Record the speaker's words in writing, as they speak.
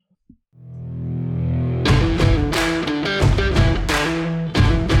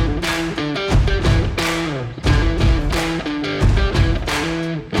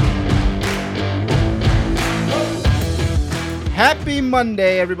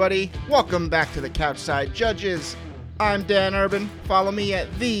Monday, everybody. Welcome back to the Couchside Judges. I'm Dan Urban. Follow me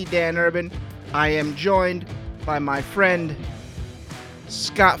at the Dan Urban. I am joined by my friend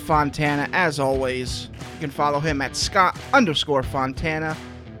Scott Fontana, as always. You can follow him at Scott_Fontana.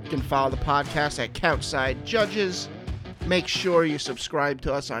 You can follow the podcast at Couchside Judges. Make sure you subscribe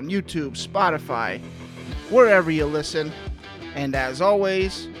to us on YouTube, Spotify, wherever you listen. And as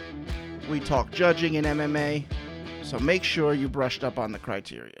always, we talk judging in MMA, so make sure you brushed up on the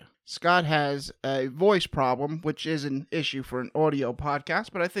criteria. Scott has a voice problem, which is an issue for an audio podcast,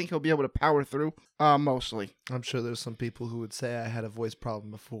 but I think he'll be able to power through mostly. I'm sure there's some people who would say I had a voice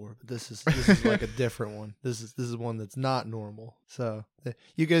problem before, but this is like a different one. This is one that's not normal. So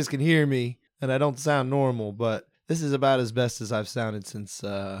you guys can hear me, and I don't sound normal, but this is about as best as I've sounded since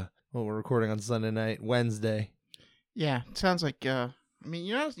we're recording on Sunday night, Wednesday. Yeah, it sounds like you're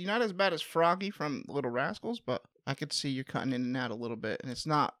not as bad as Froggy from Little Rascals, but I could see you're cutting in and out a little bit, and it's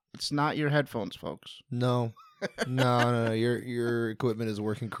not your headphones, folks. No. Your equipment is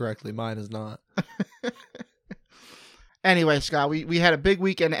working correctly. Mine is not. Anyway, Scott, we had a big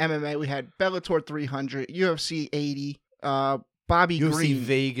weekend in MMA. We had Bellator 300, UFC 80, Bobby UFC Green.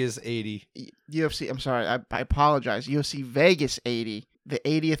 Vegas 80. UFC, I'm sorry, I apologize. UFC Vegas 80, the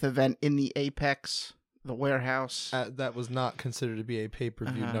 80th event in the Apex, the warehouse. That was not considered to be a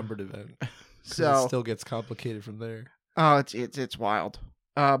pay-per-view numbered event. So it still gets complicated from there. Oh, it's wild.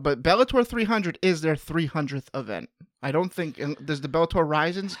 But Bellator 300 is their 300th event. I don't think... Does the Bellator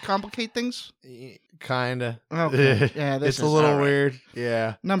Risings complicate things? Kinda. Okay. Yeah, it's a little weird.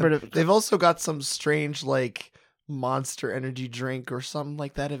 Yeah. They've also got some strange, like, Monster Energy drink or something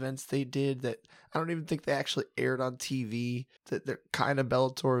like that events they did that I don't even think they actually aired on TV. That they're kind of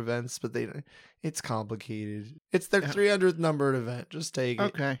Bellator events, but it's complicated. It's their 300th numbered event. Just take it.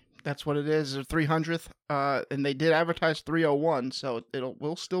 Okay. That's what it is. Their 300th. And they did advertise 301, so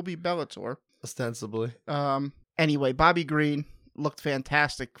will still be Bellator. Ostensibly. Anyway, Bobby Green looked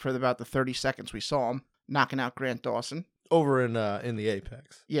fantastic for about the 30 seconds we saw him, knocking out Grant Dawson. Over in the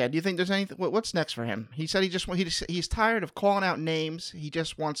Apex. Yeah, do you think there's anything... What's next for him? He said he's tired of calling out names. He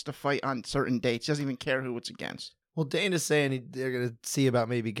just wants to fight on certain dates. He doesn't even care who it's against. Well, Dana's saying they're going to see about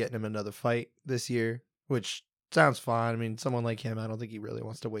maybe getting him another fight this year, which sounds fine. I mean, someone like him, I don't think he really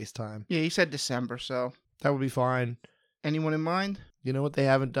wants to waste time. Yeah, he said December, so... That would be fine. Anyone in mind? You know what they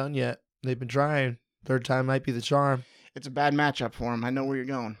haven't done yet? They've been trying. Third time might be the charm. It's a bad matchup for him. I know where you're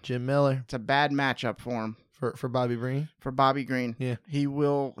going. Jim Miller. It's a bad matchup for him. For Bobby Green? For Bobby Green. Yeah. He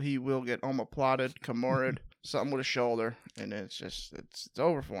will get omoplated, Kimura'd, something with a shoulder, and it's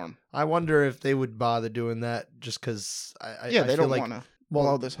over for him. I wonder if they would bother doing that just because they don't want to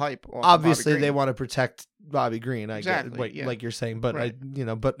blow this hype off. Obviously, they want to protect Bobby Green. Exactly, I get like you're saying, but right.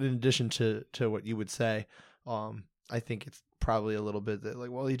 But in addition to what you would say, I think it's probably a little bit that like,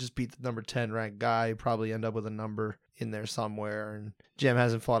 well, he just beat the number 10 ranked guy. He'd probably end up with a number in there somewhere. And Jim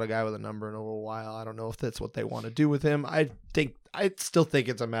hasn't fought a guy with a number in a little while. I don't know if that's what they want to do with him. I still think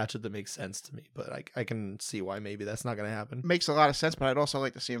it's a matchup that makes sense to me, but I can see why maybe that's not going to happen. Makes a lot of sense, but I'd also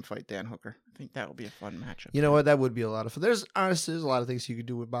like to see him fight Dan Hooker. I think that would be a fun matchup. You know what? That would be a lot of fun. There's a lot of things you could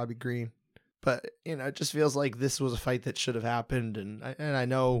do with Bobby Green, but it just feels like this was a fight that should have happened. And I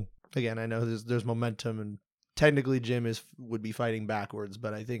know there's momentum, and technically Jim would be fighting backwards,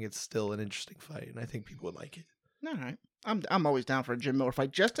 but I think it's still an interesting fight, and I think people would like it. All right. I'm always down for a Jim Miller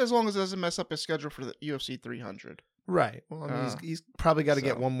fight, just as long as it doesn't mess up his schedule for the UFC 300. Right. Well, I mean, he's probably got to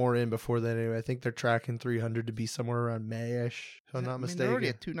get one more in before that anyway. I think they're tracking 300 to be somewhere around May-ish, if I'm not mistaken. They're already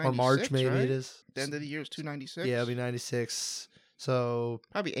at 296, or March, maybe right? It is. The end of the year is 296? Yeah, it'll be 96. So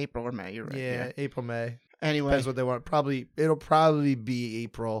probably April or May, you're right. Yeah, April, May. Anyway. Depends what they want. It'll probably be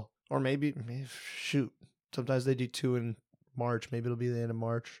April. Or maybe, shoot. Sometimes they do 2 in March. Maybe it'll be the end of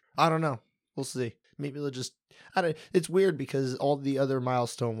March. I don't know. We'll see. Maybe they'll just... It's weird because all the other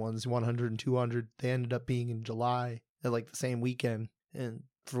milestone ones, 100 and 200, they ended up being in July at like the same weekend. And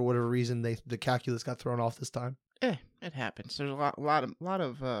for whatever reason, the calculus got thrown off this time. Yeah, it happens. There's a lot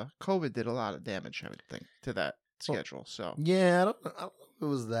of COVID did a lot of damage, I would think, to that schedule. So yeah, I don't know if it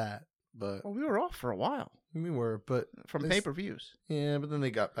was that, but we were off for a while. We were, but from pay-per-views. Yeah, but then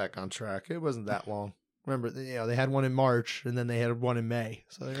they got back on track. It wasn't that long. Remember, they had one in March, and then they had one in May,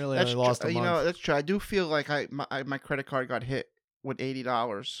 so they really only lost a month. That's true. I do feel like my credit card got hit with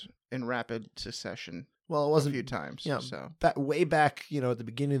 $80 in rapid succession. Well, it wasn't a few times. Yeah, so way back, at the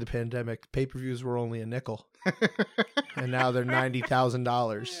beginning of the pandemic, pay-per-views were only a nickel, and now they're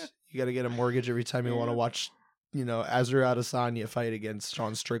 $90,000. You got to get a mortgage every time you want to watch, Azrael Adesanya fight against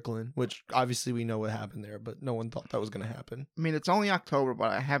Sean Strickland, which obviously we know what happened there, but no one thought that was going to happen. I mean, it's only October,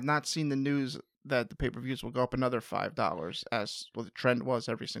 but I have not seen the news that the pay-per-views will go up another $5, as what the trend was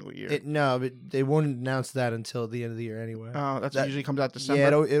every single year. No, but they won't announce that until the end of the year anyway. Oh, that usually comes out December? Yeah,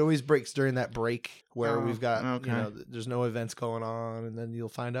 it always breaks during that break where we've got, okay. there's no events going on, and then you'll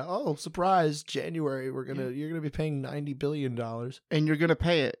find out, oh, surprise, January, you're gonna be paying $90 billion. And you're gonna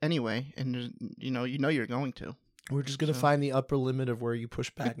pay it anyway, and you know you're going to. We're just gonna find the upper limit of where you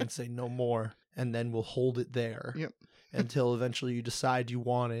push back and say no more, and then we'll hold it there. Yep. Until eventually you decide you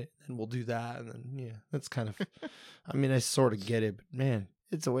want it, and we'll do that, and then that's kind of. I mean, I sort of get it, but man,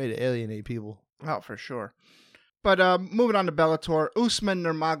 it's a way to alienate people. Oh, for sure. But moving on to Bellator, Usman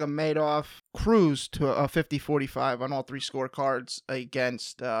Nurmagomedov cruised to a 50-45 on all three scorecards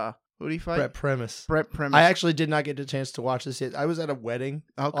against who did he fight? Brett Primus. I actually did not get the chance to watch this yet. I was at a wedding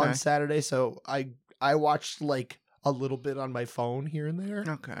on Saturday, so I watched like a little bit on my phone here and there.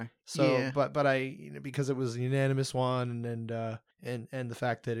 Okay. So, but I because it was a unanimous one, and the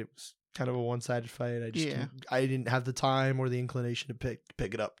fact that it was kind of a one-sided fight, I didn't have the time or the inclination to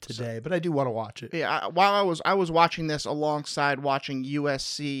pick it up today. But I do want to watch it. Yeah. While I was watching this alongside watching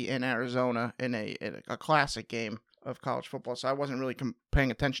USC in Arizona in a classic game of college football, so I wasn't really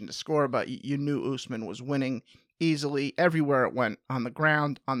paying attention to score, but you knew Usman was winning easily everywhere it went, on the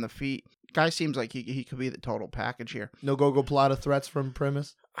ground, on the feet. Guy seems like he could be the total package here. No go-go plata threats from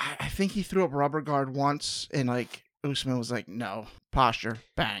Primus? I think he threw up rubber guard once, and like Usman was like, no. Posture,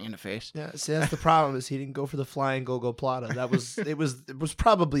 bang in the face. Yeah, see, that's the problem, is he didn't go for the flying go-go plata. That was it was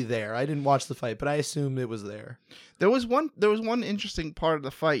probably there. I didn't watch the fight, but I assumed it was there. There was one interesting part of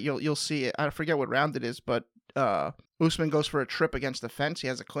the fight. You'll see it. I forget what round it is, but Usman goes for a trip against the fence. He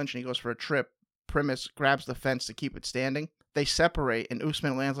has a clinch and he goes for a trip. Primus grabs the fence to keep it standing. They separate, and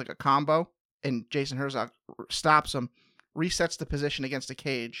Usman lands like a combo, and Jason Herzog stops him, resets the position against the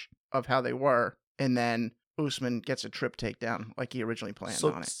cage of how they were, and then Usman gets a trip takedown like he originally planned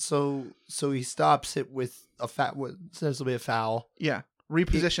on it. So he stops it with what essentially a foul. Yeah.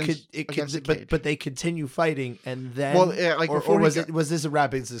 Repositions against the cage. But they continue fighting, and then was this a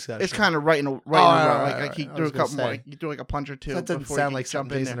rapid discussion? It's kind of right in a row. Like he threw a couple more. He threw like a punch or two. That doesn't sound like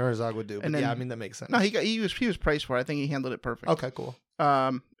something Jason Herzog would do. But then, I mean that makes sense. No, he was praised for it. I think he handled it perfect. Okay, cool.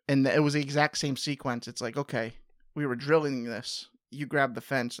 And it was the exact same sequence. It's like, okay, we were drilling this. You grabbed the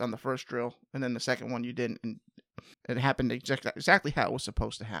fence on the first drill, and then the second one you didn't, and it happened exactly how it was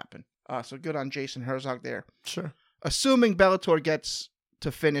supposed to happen. So good on Jason Herzog there. Sure. Assuming Bellator gets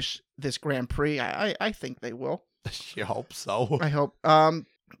to finish this Grand Prix, I think they will. You hope so. I hope. Do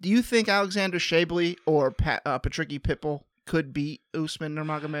you think Alexander Shabley or Patricky Pitbull could beat Usman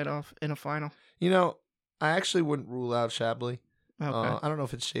Nurmagomedov in a final? You know, I actually wouldn't rule out Shabley. Okay. I don't know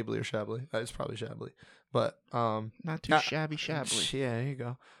if it's Shabley or Shabley. It's probably Shabley. But not too shabby Shabley. Yeah, there you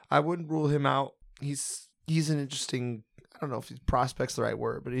go. I wouldn't rule him out. He's an interesting, I don't know if prospect's the right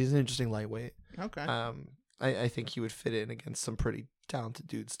word, but he's an interesting lightweight. Okay. I think he would fit in against some pretty talented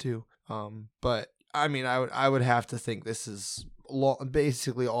dudes too. But I mean, I would have to think this is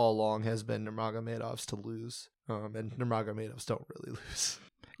basically all along has been Nurmagomedov's to lose. And Nurmagomedovs don't really lose.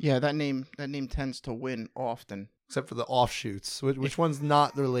 Yeah, that name tends to win often. Except for the offshoots. Which one's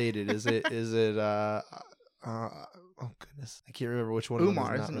not related? Is it oh goodness, I can't remember which one.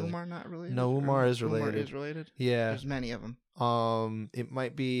 Umar isn't really. Umar not related? No, Umar is related. Umar is related. Yeah, there's many of them. It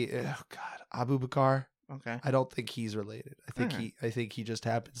might be Abu Bakar. Okay, I don't think he's related. I think he just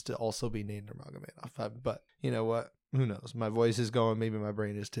happens to also be named Nurmagomedov. But you know what? Who knows? My voice is going. Maybe my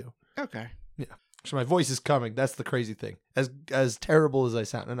brain is too. Okay. Yeah. So my voice is coming. That's the crazy thing. As terrible as I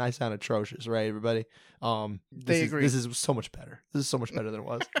sound, and I sound atrocious, right, everybody? Agree. This is so much better. This is so much better than it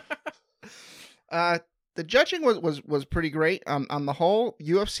was. The judging was pretty great. On the whole,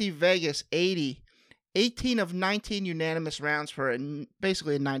 UFC Vegas 80, 18 of 19 unanimous rounds for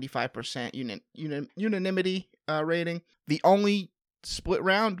basically a 95% unanimity rating. The only split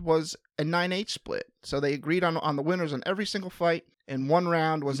round was a 9-8 split. So they agreed on the winners on every single fight. And one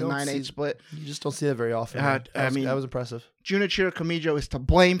round was a 9-8 split. You just don't see that very often. That was impressive. Junichiro Kamijo is to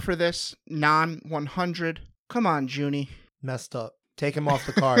blame for this. Non-100. Come on, Junie. Messed up. Take him off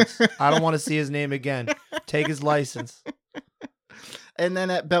the cards. I don't want to see his name again. Take his license. And then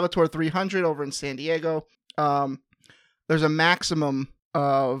at Bellator 300 over in San Diego, there's a maximum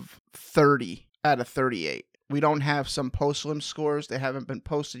of 30 out of 38. We don't have some post-lim scores. They haven't been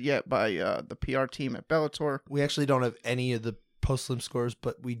posted yet by the PR team at Bellator. We actually don't have any of the post-lim scores,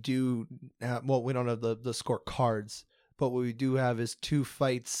 but we do have, we don't have the score cards, but what we do have is two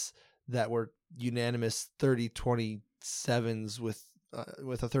fights that were unanimous 30-27s with a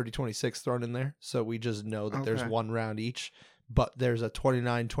 30-26 thrown in there. So we just know that there's one round each, but there's a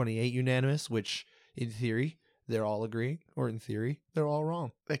 29-28 unanimous, which in theory they're all agreeing, or in theory, they're all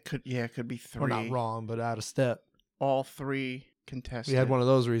wrong. It could be 3. Or not wrong, but out of step. All 3 contested. We had one of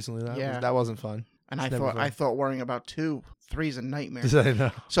those recently. That wasn't fun. And I thought worrying about 2, 3 is a nightmare. I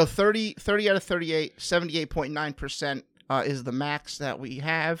know. So 30 out of 38, 78.9% is the max that we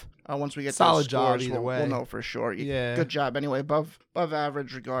have. Once we get solid those scores, job either way. We'll know for sure. Yeah. Good job anyway. Above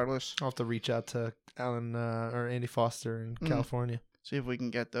average regardless. I'll have to reach out to Alan or Andy Foster in California. See if we can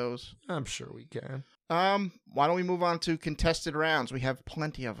get those. I'm sure we can. Why don't we move on to contested rounds? We have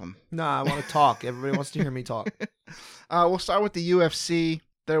plenty of them. Nah, I want to talk. Everybody wants to hear me talk. We'll start with the UFC.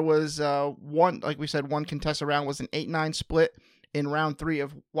 There was one contested round was an 8-9 split in round 3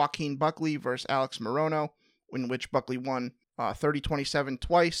 of Joaquin Buckley versus Alex Morono, in which Buckley won 30-27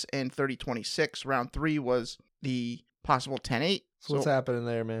 twice and 30-26. Round 3 was the possible 10-8. So what's happening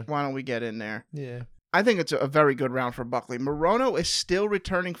there, man? Why don't we get in there? Yeah. I think it's a very good round for Buckley. Morono is still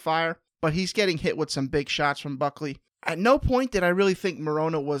returning fire, but he's getting hit with some big shots from Buckley. At no point did I really think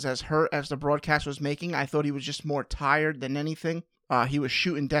Morono was as hurt as the broadcast was making. I thought he was just more tired than anything. He was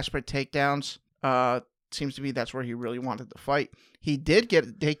shooting desperate takedowns. Seems to be that's where he really wanted to fight. He did get a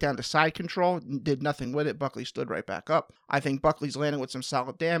takedown to side control, did nothing with it. Buckley stood right back up. I think Buckley's landing with some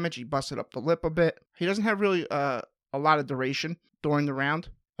solid damage. He busted up the lip a bit. He doesn't have really a lot of duration during the round.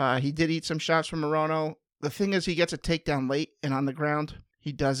 He did eat some shots from Morono. The thing is, he gets a takedown late and on the ground.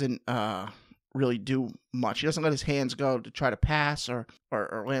 He doesn't really do much. He doesn't let his hands go to try to pass or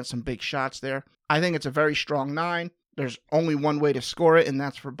land some big shots there. I think it's a very strong 9. There's only one way to score it, and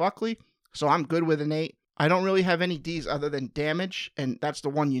that's for Buckley. So I'm good with an 8. I don't really have any Ds other than damage, and that's the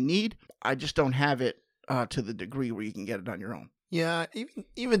one you need. I just don't have it to the degree where you can get it on your own. Yeah,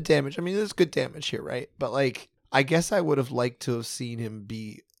 even damage. I mean, there's good damage here, right? But I guess I would have liked to have seen him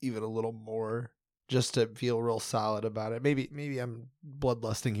be even a little more, just to feel real solid about it. Maybe I'm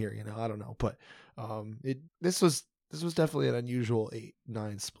bloodlusting here, I don't know. But this was definitely an unusual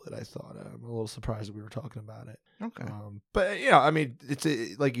 8-9 split, I thought. I'm a little surprised that we were talking about it. Okay. But I mean,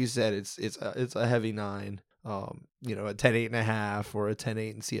 like you said, it's a heavy 9. A 10-8.5 or a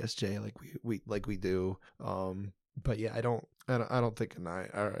 10-8 in CSJ like we do. But yeah, I don't think a 9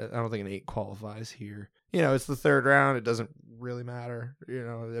 or I don't think an 8 qualifies here. It's the third round. It doesn't really matter. I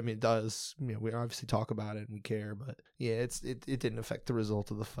mean, it does. We obviously talk about it and we care, but yeah, it didn't affect the result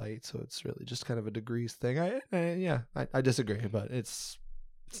of the fight. So it's really just kind of a degrees thing. I disagree, but it's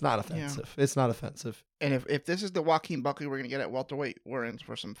not offensive. Yeah. It's not offensive. And if this is the Joaquin Buckley we're gonna get at welterweight, we're in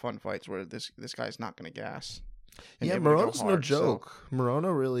for some fun fights where this guy's not gonna gas. Yeah, Morono's no joke. So.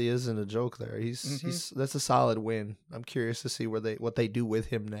 Morono really isn't a joke there. He's that's a solid win. I'm curious to see what they do with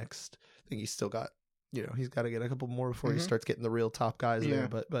him next. I think he's still got, he's got to get a couple more before he starts getting the real top guys there.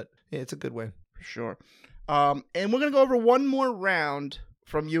 But yeah, it's a good win for sure. And we're gonna go over one more round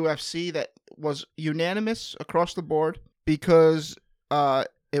from UFC that was unanimous across the board because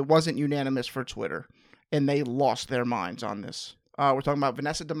it wasn't unanimous for Twitter, and they lost their minds on this. We're talking about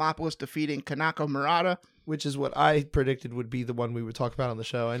Vanessa Demopoulos defeating Kanako Murata. Which is what I predicted would be the one we would talk about on the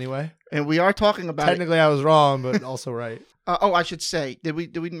show anyway. And we are talking about Technically, I was wrong, but also right. I should say, did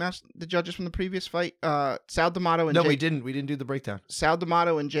we match the judges from the previous fight? Sal D'Amato and we didn't. We didn't do the breakdown. Sal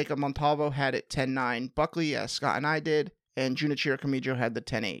D'Amato and Jacob Montalvo had it 10-9 Buckley, as Scott and I did, and Junichiro Kamijo had the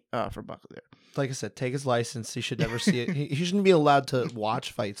 10-8 for Buckley there. Like I said, take his license. He should never see it. He shouldn't be allowed to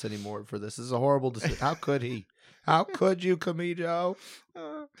watch fights anymore for this. This is a horrible decision. How could he? How could you, Kamijo?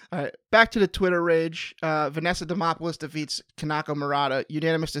 All right, back to the Twitter rage. Vanessa Demopoulos defeats Kanako Murata.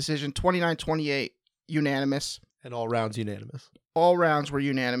 Unanimous decision, 29-28, unanimous. And all rounds unanimous. All rounds were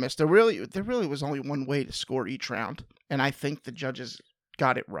unanimous. There really was only one way to score each round, and I think the judges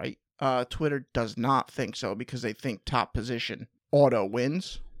got it right. Twitter does not think so because they think top position auto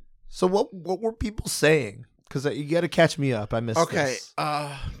wins. So what were people saying? Because you got to catch me up. I missed this.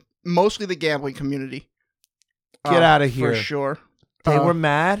 Okay, mostly the gambling community. Get out of here. For sure. They were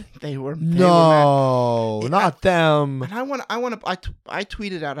mad? They were mad. Not them. And I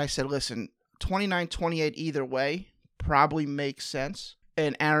tweeted out, I said, listen, 29-28 either way probably makes sense.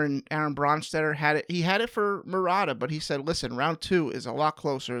 And Aaron Bronstetter had it. He had it for Murata, but he said, listen, round 2 is a lot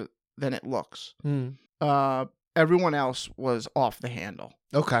closer than it looks. Everyone else was off the handle.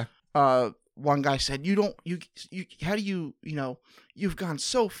 Okay. One guy said, how do you've gone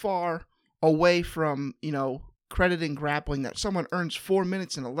so far away from, crediting grappling that someone earns 4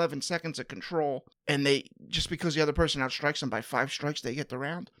 minutes and 11 seconds of control, and they just because the other person outstrikes them by 5 strikes, they get the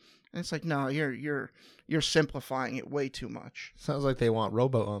round. And it's like, no, you're simplifying it way too much. Sounds like they want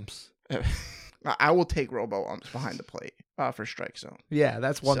robo-umps. I will take robo-umps behind the plate for strike zone. Yeah,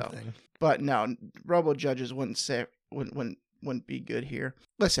 that's one thing. But no, robo judges wouldn't be good here.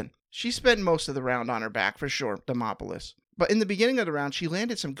 Listen, She spent most of the round on her back for sure, Demopoulos. But in the beginning of the round, she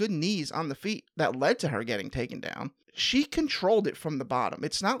landed some good knees on the feet that led to her getting taken down. She controlled it from the bottom.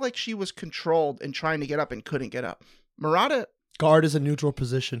 It's not like she was controlled and trying to get up and couldn't get up. Murata Guard is a neutral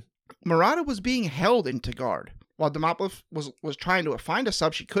position. Murata was being held into guard while Demopoulos was trying to find a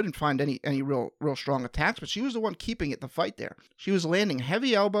sub. She couldn't find any real strong attacks, but she was the one keeping it the fight there. She was landing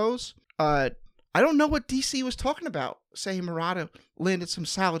heavy elbows. I don't know what DC was talking about, saying Murata landed some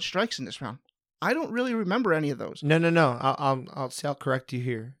solid strikes in this round. I don't really remember any of those. No. I'll correct you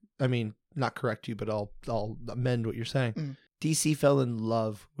here. I mean, not correct you, but I'll amend what you're saying. DC fell in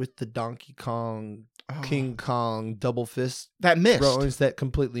love with the Donkey Kong, King Kong double fist that missed throws that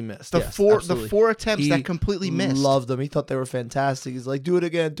completely missed. The four attempts that completely missed. Loved them. He thought they were fantastic. He's like, do it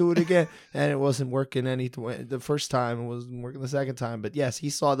again, and it wasn't working the first time. It wasn't working the second time. But yes, he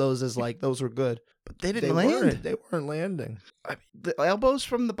saw those as like those were good, but they didn't land. They weren't landing. I mean, the elbows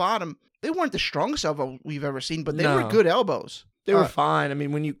from the bottom, they weren't the strongest elbow we've ever seen, but they were good elbows. They were fine. I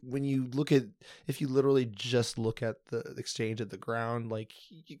mean, when you look at, if you literally just look at the exchange at the ground, like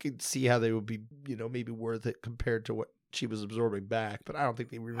you could see how they would be, maybe worth it compared to what she was absorbing back. But I don't think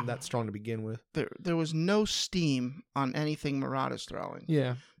they were even that strong to begin with. There was no steam on anything Murata's throwing.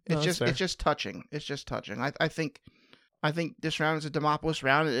 Yeah, it's just touching. It's just touching. I think this round is a Demopoulos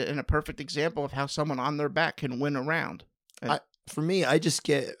round and a perfect example of how someone on their back can win a round. For me, I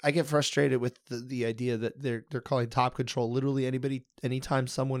get frustrated with the idea that they're calling top control. Literally anytime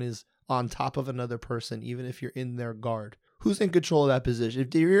someone is on top of another person, even if you're in their guard, who's in control of that position?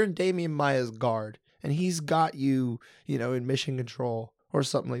 If you're in Damian Maia's guard and he's got you, in mission control or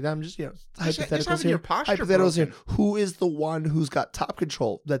something like that, I'm just, hypotheticals here. Hypotheticals here. Who is the one who's got top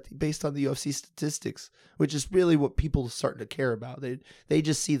control? That based on the UFC statistics, which is really what people are starting to care about. They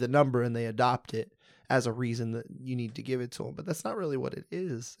just see the number and they adopt it as a reason that you need to give it to them. But that's not really what it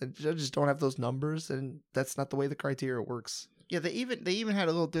is. And judges don't have those numbers, and that's not the way the criteria works. Yeah, they even had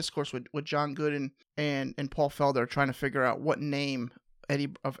a little discourse with John Gooden and Paul Felder trying to figure out what name Eddie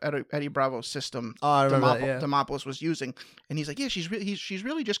Bravo's system Demopoulos was using. And he's like, yeah, she's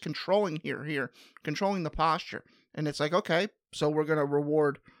really just controlling controlling the posture. And it's like, okay, so we're going to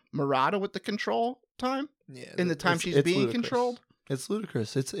reward Murata with the control time? Yeah, in the time she's being ludicrous. Controlled? It's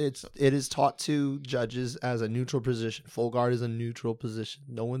ludicrous. It is taught to judges as a neutral position. Full guard is a neutral position.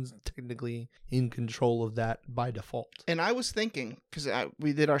 No one's technically in control of that by default. And I was thinking, because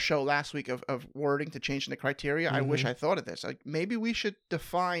we did our show last week of wording to change the criteria. Mm-hmm. I wish I thought of this. Like maybe we should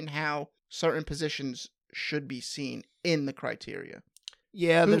define how certain positions should be seen in the criteria.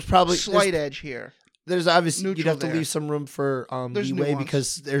 Yeah, there's probably slight edge here. There's obviously you'd have to leave some room for leeway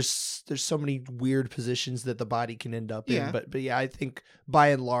because there's so many weird positions that the body can end up in. But yeah, I think by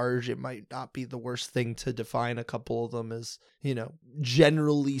and large it might not be the worst thing to define a couple of them as,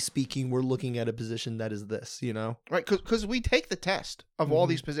 generally speaking, we're looking at a position that is this, Right, because we take the test of all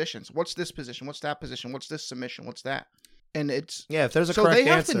these positions. What's this position? What's that position? What's this submission? What's that? And it's if there's a correct answer, so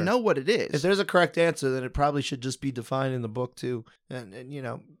they have to know what it is. If there's a correct answer, then it probably should just be defined in the book too. And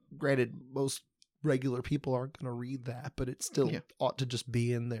granted, most regular people aren't going to read that, but it still ought to just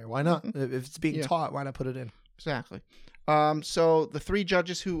be in there. Why not? Mm-hmm. If it's being taught, why not put it in? Exactly. So the three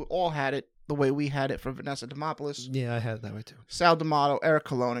judges who all had it the way we had it for Vanessa Demopoulos. Yeah, I had it that way too. Sal D'Amato, Eric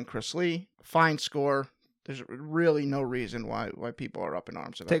Colon, and Chris Lee. Fine score. There's really no reason why people are up in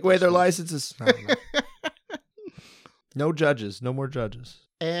arms about Take away their licenses. No judges. No more judges.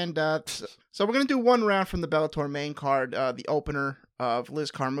 And so we're going to do one round from the Bellator main card, the opener of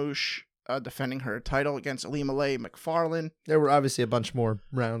Liz Carmouche defending her title against Ilima-Lei Macfarlane. There were obviously a bunch more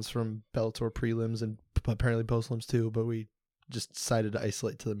rounds from Bellator prelims and apparently postlims too, but we just decided to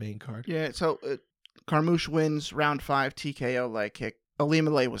isolate to the main card. Yeah, so Carmouche wins round 5 TKO leg kick.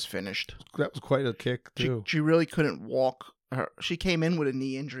 Ilima-Lei was finished. That was quite a kick too. She really couldn't walk. She came in with a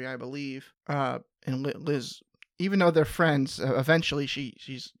knee injury, I believe. And Liz, even though they're friends, eventually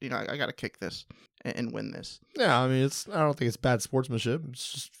she's I got to kick this and win this. Yeah, I mean I don't think it's bad sportsmanship.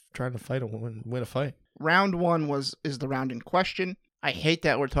 It's just trying to win a fight. Round 1 is the round in question. I hate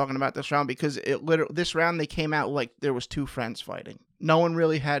that we're talking about this round because this round they came out like there was two friends fighting. No one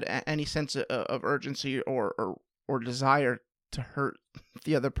really had any sense of urgency or desire to hurt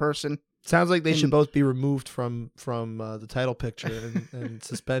the other person. Sounds like they should both be removed from the title picture and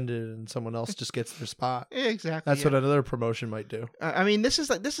suspended, and someone else just gets their spot. Yeah, exactly. That's what another promotion might do. I mean, this is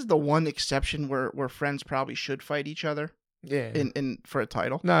the one exception where friends probably should fight each other. Yeah. In for a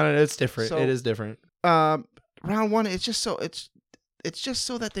title. No, it's different. So, it is different. Round 1, it's just so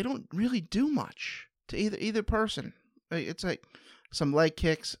that they don't really do much to either person. It's like some leg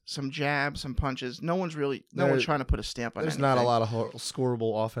kicks, some jabs, some punches. No one's trying to put a stamp on There's anything. not a lot of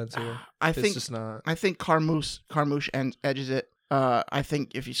scorable offense here. It's just not. I think Carmouche edges it. I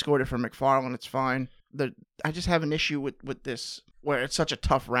think if he scored it for McFarlane, it's fine. I just have an issue with this where it's such a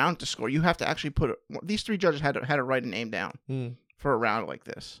tough round to score. You have to actually these three judges had to write a name down for a round like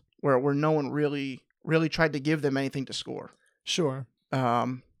this, where no one really tried to give them anything to score. Sure.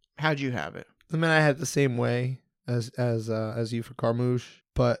 How'd you have it? I mean, I had the same way as you for Carmouche,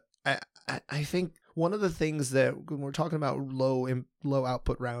 but I think one of the things that when we're talking about low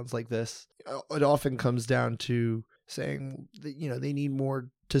output rounds like this, it often comes down to saying that, they need more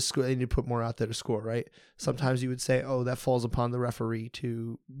to score. They need to put more out there to score, right? Sometimes you would say, oh, that falls upon the referee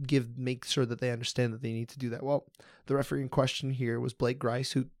to make sure that they understand that they need to do that. Well, the referee in question here was Blake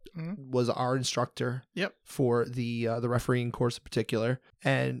Grice, who was our instructor for the refereeing course in particular.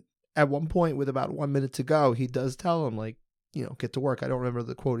 And at one point, with about 1 minute to go, he does tell him, like, get to work. I don't remember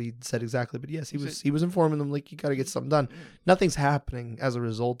the quote he said exactly, but yes, he was informing them, like, you got to get something done. Nothing's happening as a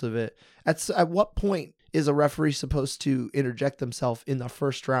result of it. At what point is a referee supposed to interject themselves in the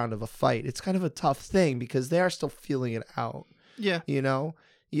first round of a fight? It's kind of a tough thing because they are still feeling it out. Yeah.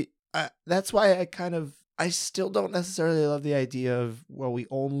 That's why I still don't necessarily love the idea of, well, we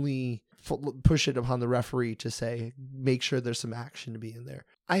only push it upon the referee to say, make sure there's some action to be in there.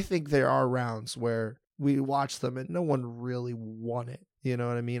 I think there are rounds where we watch them and no one really won it. You know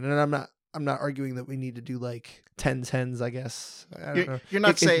what I mean? And I'm not arguing that we need to do like 10-10s, I guess. I don't know. You're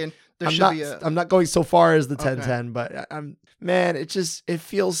not saying there should be a... I'm not going so far as the 10-10, but it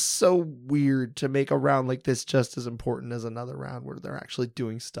feels so weird to make a round like this just as important as another round where they're actually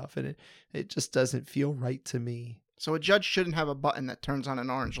doing stuff. And it just doesn't feel right to me. So a judge shouldn't have a button that turns on an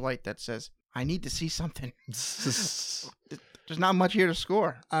orange light that says, I need to see something. There's not much here to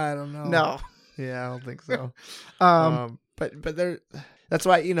score. I don't know. No. Yeah, I don't think so. But there... That's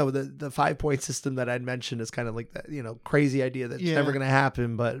why, the 5-point system that I'd mentioned is kind of like that, crazy idea that's never going to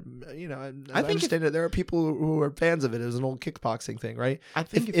happen. But, I understand that there are people who are fans of it. It was an old kickboxing thing, right? I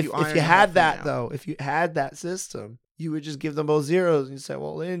think if you had that system, you would just give them both zeros and you say,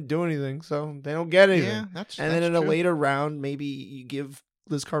 well, they didn't do anything, so they don't get anything. Yeah, then in a later round, maybe you give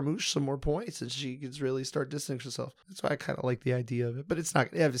Liz Carmouche some more points and she can really start distancing herself. That's why I kind of like the idea of it. But it's not,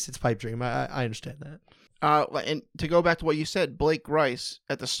 it's pipe dream. I understand that. And to go back to what you said, Blake Grice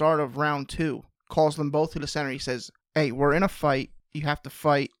at the start of round 2 calls them both to the center. He says, hey, we're in a fight. You have to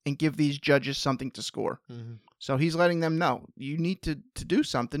fight and give these judges something to score. Mm-hmm. So he's letting them know you need to do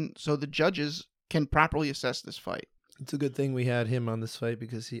something so the judges can properly assess this fight. It's a good thing we had him on this fight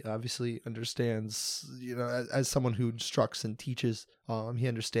because he obviously understands, as someone who instructs and teaches, he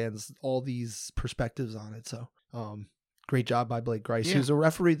understands all these perspectives on it. So, great job by Blake Grice. Yeah. He's a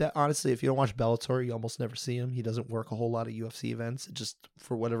referee that, honestly, if you don't watch Bellator, you almost never see him. He doesn't work a whole lot of UFC events. Just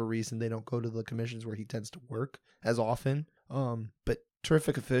for whatever reason, they don't go to the commissions where he tends to work as often. But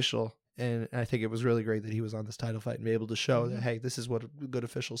terrific official. And I think it was really great that he was on this title fight and be able to show that, hey, this is what a good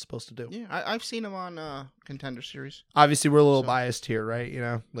official is supposed to do. Yeah, I've seen him on Contender Series. Obviously, we're a little biased here, right?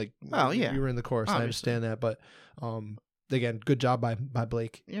 Oh, yeah. You were in the course. Obviously. I understand that. But, again, good job by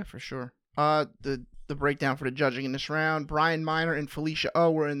Blake. Yeah, for sure. The breakdown for the judging in this round, Brian Miner and Felicia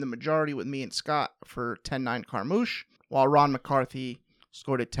O were in the majority with me and Scott for 10-9 Carmouche, while Ron McCarthy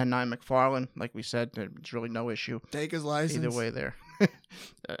scored at 10-9 McFarlane. Like we said, there's really no issue. Take his license. Either way there.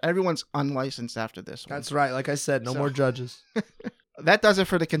 Everyone's unlicensed after this one. That's right. Like I said, no more judges. That does it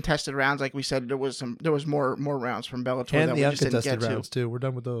for the contested rounds. Like we said, there was more rounds from Bellator and that the we just didn't get uncontested rounds too. We're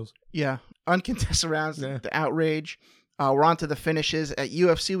done with those. Yeah, uncontested rounds. Yeah. The outrage. We're on to the finishes. At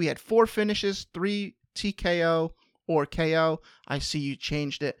UFC, we had 4 finishes, 3 TKO or KO. I see you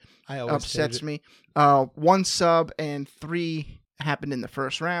changed it. I always upsets me. 1 sub and 3 happened in the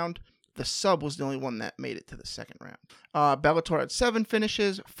first round. The sub was the only one that made it to the second round. Bellator had 7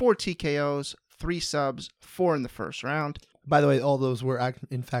 finishes, 4 TKOs, 3 subs, 4 in the first round. By the way, all those were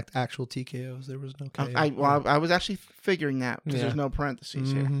in fact actual TKOs. There was no KO. I was actually figuring that because there's no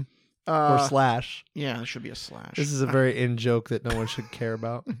parentheses here. Or slash. Yeah, there should be a slash. This is a very in joke that no one should care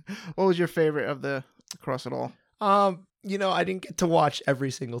about. What was your favorite of the across it all? I didn't get to watch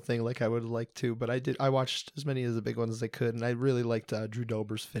every single thing like I would have liked to, but I watched as many of the big ones as I could, and I really liked Drew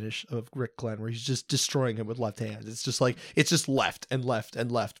Dober's finish of Rick Glenn, where he's just destroying him with left hands. It's just left and left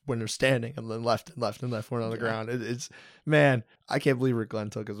and left when they're standing, and then left and left and left when on the ground. Man, I can't believe Rick Glenn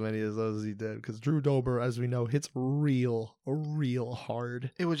took as many of those as he did, because Drew Dober, as we know, hits real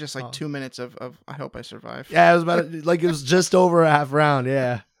hard. It was just like 2 minutes of I hope I survive. Yeah, it was just over a half round.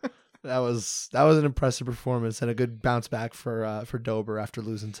 Yeah. That was an impressive performance and a good bounce back for Dober after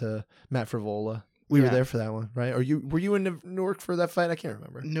losing to Matt Frivola. We were there for that one, right? Or were you in Newark for that fight? I can't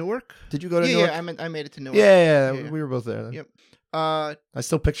remember. Newark? Did you go to Newark? Yeah, I made it to Newark. Yeah. We were both there then. Yep. I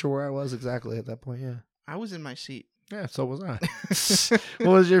still picture where I was exactly at that point, yeah. I was in my seat. Yeah, so was I.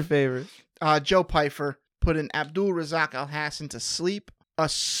 What was your favorite? Joe Pyfer putting Abdul Razak Al-Hassan to sleep. A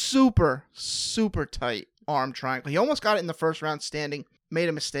super, super tight arm triangle. He almost got it in the first round standing. Made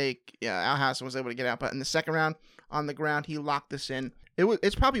a mistake. Yeah, Al-Hassan was able to get out. But in the second round, on the ground, he locked this in.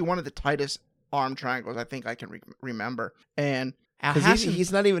 It's probably one of the tightest arm triangles I think I can remember. And Al-Hassan,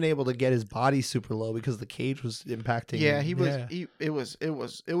 he's not even able to get his body super low because the cage was impacting him. He was. It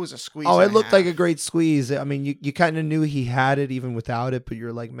was a squeeze. Oh, it looked like a great squeeze. I mean, you kind of knew he had it even without it, but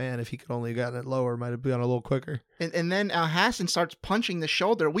you're like, man, if he could only have gotten it lower, might have been a little quicker. And then Al-Hassan starts punching the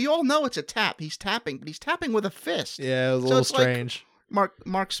shoulder. We all know it's a tap. He's tapping, but he's tapping with a fist. Yeah, it was a little strange. Like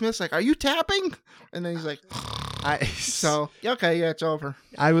Mark Smith's like, "Are you tapping?" And then he's like, "So okay, yeah, it's over."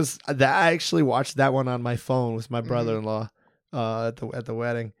 I actually watched that one on my phone with my brother-in-law at the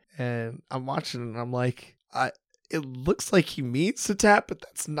wedding, and I'm watching it and I'm like, it looks like he means to tap, but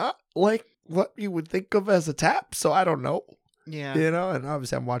that's not like what you would think of as a tap. So I don't know. Yeah, and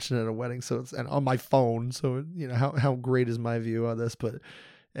obviously I'm watching it at a wedding, so it's and on my phone. So how great is my view on this, but.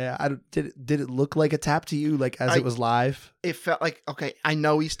 Yeah, did it look like a tap to you, like as it was live? It felt like, okay, I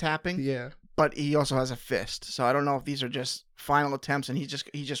know he's tapping. Yeah. But he also has a fist. So I don't know if these are just final attempts and he's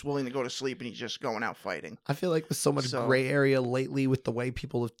just willing to go to sleep and he's just going out fighting. I feel like with so much gray area lately with the way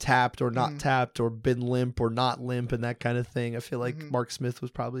people have tapped or not tapped or been limp or not limp and that kind of thing, I feel like Mark Smith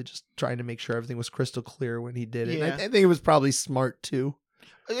was probably just trying to make sure everything was crystal clear when he did it. Yeah. And I think it was probably smart too.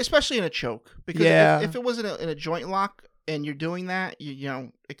 Especially in a choke. Because if it was in a joint lock, and you're doing that, you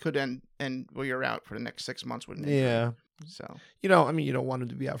know, it could end where you're out for the next 6 months with an injury. Yeah. So you don't want him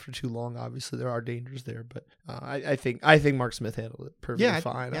to be out for too long. Obviously, there are dangers there, but I think Mark Smith handled it perfectly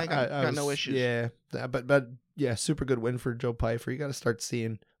fine. Yeah, I got no issues. Yeah, but yeah, super good win for Joe Pyfer. You got to start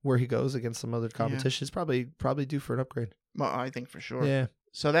seeing where he goes against some other competition. He's probably due for an upgrade. Well, I think for sure. Yeah.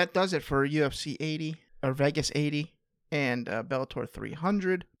 So that does it for UFC 80 or Vegas 80 and Bellator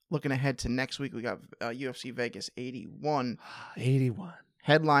 300. Looking ahead to next week, we got UFC Vegas 81. 81.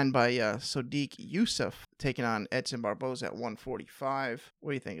 Headlined by Sodiq Yusuff taking on Edson Barboza at 145.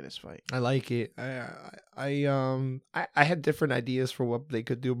 What do you think of this fight? I like it. I had different ideas for what they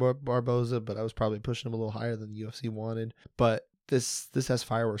could do with Barboza, but I was probably pushing him a little higher than the UFC wanted. But this has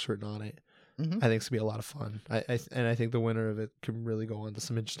fireworks written on it. Mm-hmm. I think it's gonna be a lot of fun. I think the winner of it can really go on to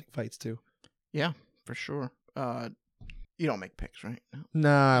some interesting fights too. Yeah, for sure. You don't make picks, right? No,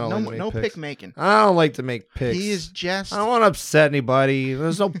 I don't like to make no picks. pick making. I don't like to make picks. He is just... I don't want to upset anybody.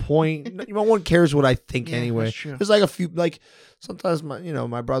 There's no point. No one cares what I think anyway. That's true. There's like a few, like sometimes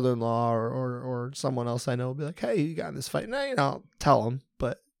my brother-in-law or someone else I know will be like, hey, you got in this fight. And I'll tell them,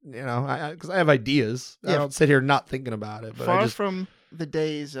 but because I have ideas. Yeah. I don't sit here not thinking about it. But Far from the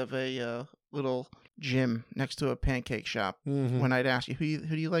days of a little gym next to a pancake shop when I'd ask you, who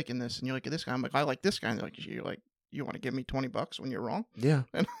do you like in this? And you're like, this guy. I'm like, I like this guy. And you're like, you want to give me $20 when you're wrong? Yeah.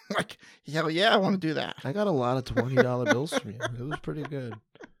 And I'm like, hell yeah, I want to do that. I got a lot of $20 bills from you. It was pretty good.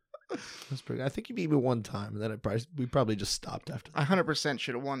 I think you beat me one time, and then we probably just stopped after that. I 100%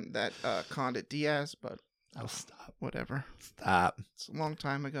 should have won that Condit Diaz, but I'll stop. Whatever. Stop. It's a long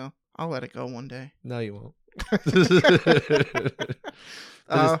time ago. I'll let it go one day. No, you won't.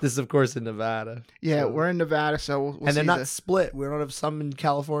 This is of course in Nevada. Yeah, we're in Nevada, so we'll and they're not split. We don't have some in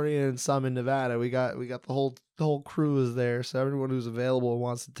California and some in Nevada. We got the whole crew is there, so everyone who's available and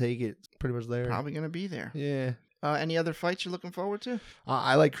wants to take it is pretty much there. Probably gonna be there. Yeah. Any other fights you're looking forward to?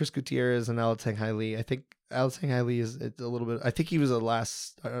 I like Chris Gutierrez and Alateng Haile. I think Alateng Haile is a little bit. I think he was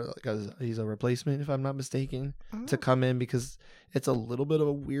he's a replacement, if I'm not mistaken, to come in because it's a little bit of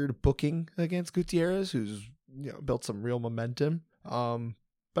a weird booking against Gutierrez, who's built some real momentum.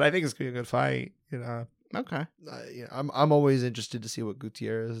 But I think it's gonna be a good fight. Okay. I'm always interested to see what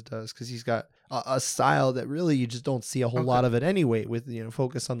Gutierrez does because he's got a style that really you just don't see a whole lot of it anyway. With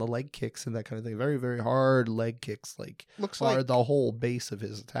focus on the leg kicks and that kind of thing. Very very hard leg kicks, are the whole base of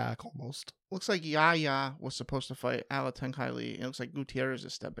his attack almost. Looks like Yaya was supposed to fight Alateng Haile. It looks like Gutierrez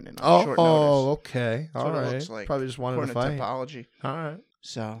is stepping in on short notice. Oh, okay, all right. Looks like, probably just wanted to fight. Topology. All right,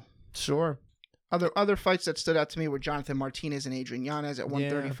 so sure. Other fights that stood out to me were Jonathan Martinez and Adrian Yanez at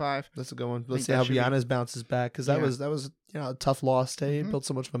 135. That's a good one. Let's see how Yanez bounces back because that was a tough loss. He built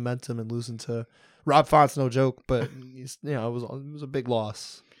so much momentum and losing to Rob Font's no joke, but it was a big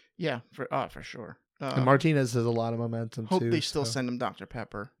loss. Yeah, for sure. And Martinez has a lot of momentum hope too. Hope they still send him Dr.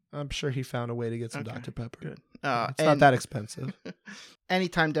 Pepper. I'm sure he found a way to get some Dr. Pepper. Good. It's not that expensive.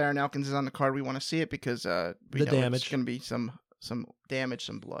 Anytime Darren Elkins is on the card, we want to see it because the damage. It's going to be some some damage,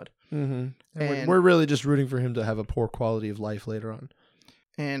 some blood. Mm-hmm. And we're really just rooting for him to have a poor quality of life later on.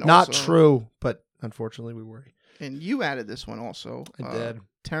 And not also, true, but unfortunately we worry. And you added this one also. I did.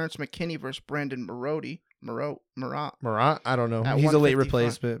 Terrence McKinney versus Brandon Marat. I don't know. At He's a late 155.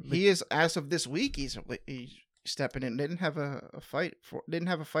 replacement. He is, as of this week, he's stepping in. They didn't have a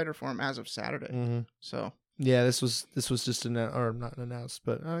fighter for him as of Saturday. Mm-hmm. So yeah, this was just or not announced,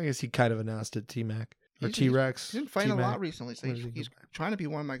 but I guess he kind of announced it. T-Mac or T-Rex. He's been fighting a lot recently. So he's trying to be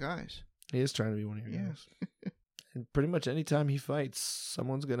one of my guys. He is trying to be one of your guys. And pretty much any time he fights,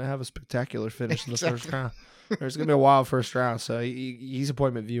 someone's gonna have a spectacular finish in the first round. There's gonna be a wild first round, so he's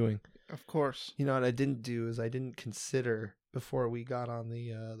appointment viewing. Of course. You know what I didn't do is I didn't consider before we got on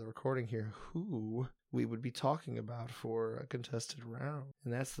the recording here who we would be talking about for a contested round,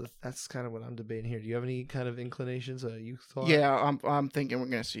 and that's kind of what I'm debating here. Do you have any kind of inclinations? You thought? Yeah, I'm thinking we're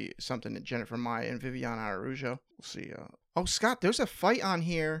gonna see something in Jennifer Maia and Viviane Araújo. We'll see. Oh, Scott, there's a fight on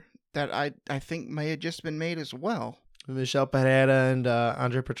here that I think may have just been made as well. Michelle Pereira and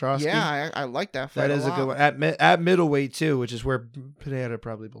Andre Petrosky. Yeah, I like that fight. That is a good one at middleweight too, which is where Pereira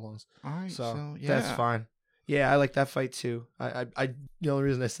probably belongs. All right, so yeah, that's fine. Yeah, I like that fight too. I the only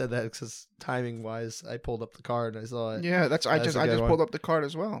reason I said that is because timing wise, I pulled up the card and I saw it. Yeah, I just pulled up the card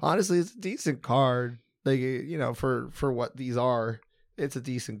as well. Honestly, it's a decent card. Like, you know, for what these are, it's a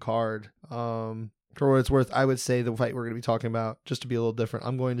decent card. For what it's worth, I would say the fight we're going to be talking about, just to be a little different,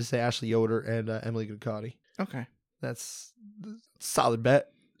 I'm going to say Ashley Yoder and Emily Goudcotti. Okay. That's a solid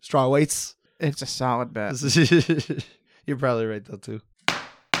bet. Straw weights. It's a solid bet. You're probably right, though, too.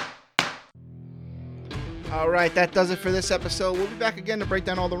 All right, that does it for this episode. We'll be back again to break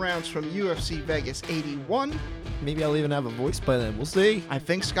down all the rounds from UFC Vegas 81. Maybe I'll even have a voice by then. We'll see. I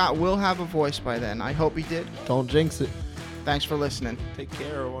think Scott will have a voice by then. I hope he did. Don't jinx it. Thanks for listening. Take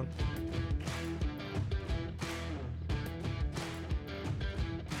care, everyone.